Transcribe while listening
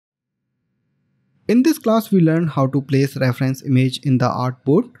In this class, we learn how to place reference image in the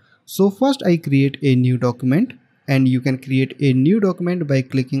artboard. So first I create a new document, and you can create a new document by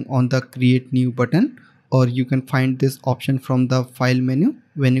clicking on the create new button, or you can find this option from the file menu.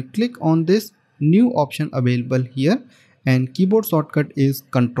 When you click on this new option available here, and keyboard shortcut is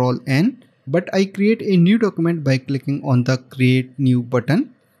Ctrl N, but I create a new document by clicking on the create new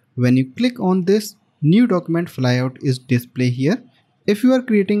button. When you click on this, new document flyout is displayed here. If you are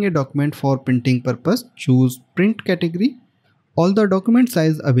creating a document for printing purpose, choose print category. All the document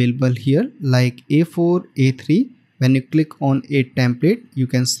size available here like A4, A3. When you click on a template, you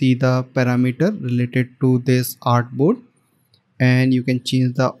can see the parameter related to this artboard, and you can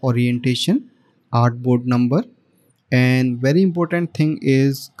change the orientation, artboard number, and very important thing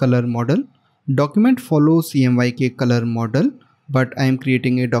is color model. Document follows CMYK color model, but I am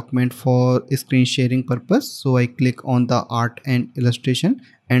creating a document for screen sharing purpose, so I click on the art and illustration,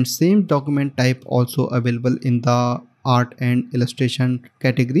 and same document type also available in the art and illustration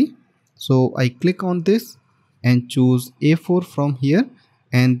category. So I click on this and choose A4 from here,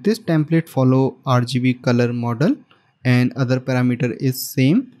 and this template follow RGB color model, and other parameter is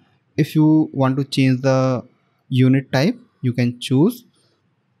same. If you want to change the unit type, you can choose.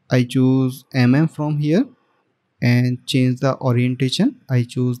 I choose from here, and change the orientation. I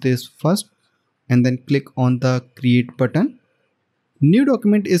choose this first, and then click on the create button. New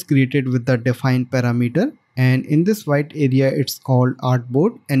document is created with the defined parameter, and in this white area it's called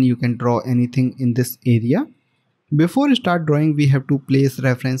artboard, and you can draw anything in this area. Before start drawing, we have to place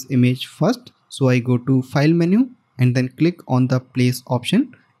reference image first. So I go to file menu and then click on the place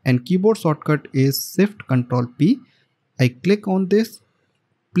option, and keyboard shortcut is Shift Ctrl P. I click on this,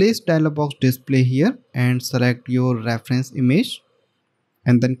 place dialog box display here, and select your reference image,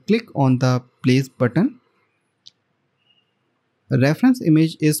 and then click on the place button. Reference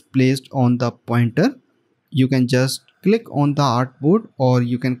image is placed on the pointer. You can just click on the artboard, or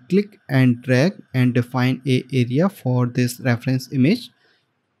you can click and drag and define a area for this reference image.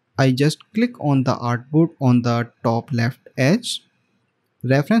 I just click on the artboard on the top left edge.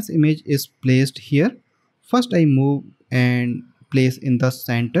 Reference image is placed here. First I move and place in the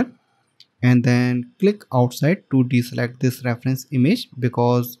center, and then click outside to deselect this reference image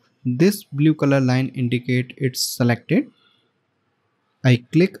because this blue color line indicate it's selected. I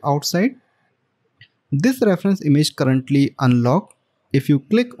click outside. This reference image currently unlocked. If you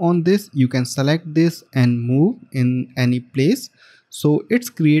click on this, you can select this and move in any place. So it's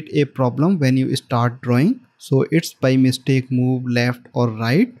create a problem when you start drawing. So it's by mistake move left or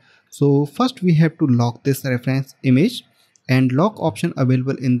right. So first we have to lock this reference image, and lock option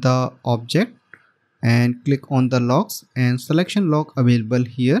available in the object, and click on the locks, and selection lock available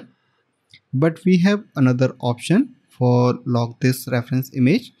here. But we have another option for lock this reference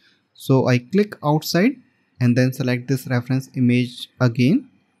image. So I click outside and then select this reference image again,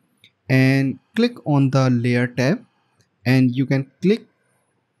 and click on the layer tab, and you can click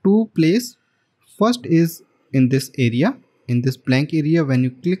to place. First is in this area, in this blank area. When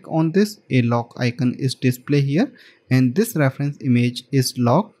you click on this, a lock icon is displayed here, and this reference image is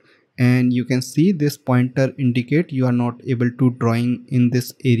locked, and you can see this pointer indicate you are not able to drawing in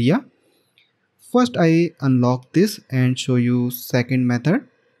this area. First I unlock this and show you second method.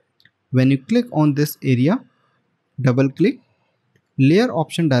 When you click on this area, double click, layer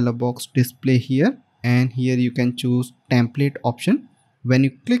option dialog box display here, and here you can choose template option. When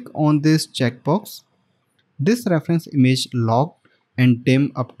you click on this checkbox, this reference image locked and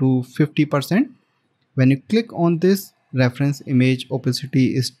dim up to 50%. When you click on this, reference image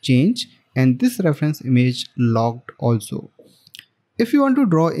opacity is changed, and this reference image locked also. If you want to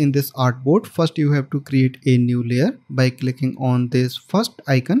draw in this artboard, first you have to create a new layer by clicking on this first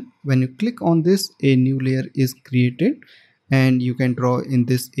icon. When you click on this, a new layer is created, and you can draw in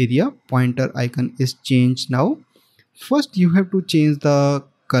this area. Pointer icon is changed now. First you have to change the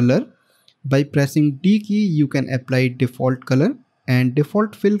color. By pressing D key, you can apply default color, and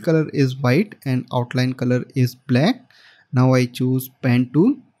default fill color is white and outline color is black. Now I choose pen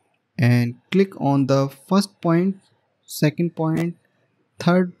tool and click on the first point, second point,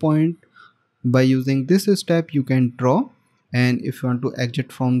 third point. By using this step you can draw, and if you want to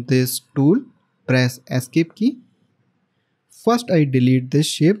exit from this tool, press escape key. First I delete this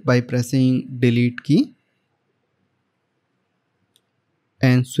shape by pressing delete key,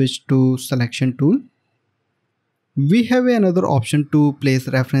 and switch to selection tool. We have another option to place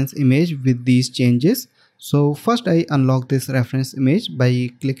reference image with these changes. So first I unlock this reference image by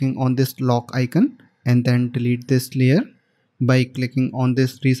clicking on this lock icon, and then delete this layer by clicking on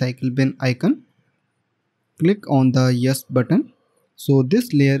this recycle bin icon. Click on the yes button. So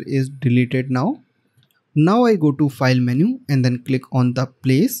this layer is deleted now. Now I go to file menu and then click on the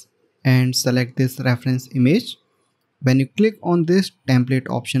place and select this reference image. When you click on this template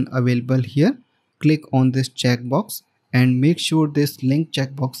option available here, click on this checkbox and make sure this link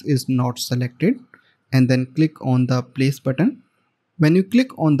checkbox is not selected, and then click on the place button. When you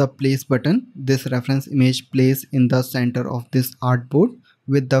click on the place button, this reference image plays in the center of this artboard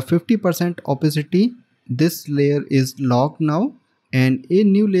with the 50% opacity. This layer is locked now and a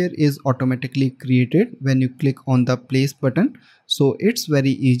new layer is automatically created when you click on the place button. So it's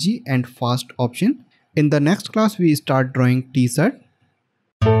very easy and fast option. In the next class we start drawing t-shirt.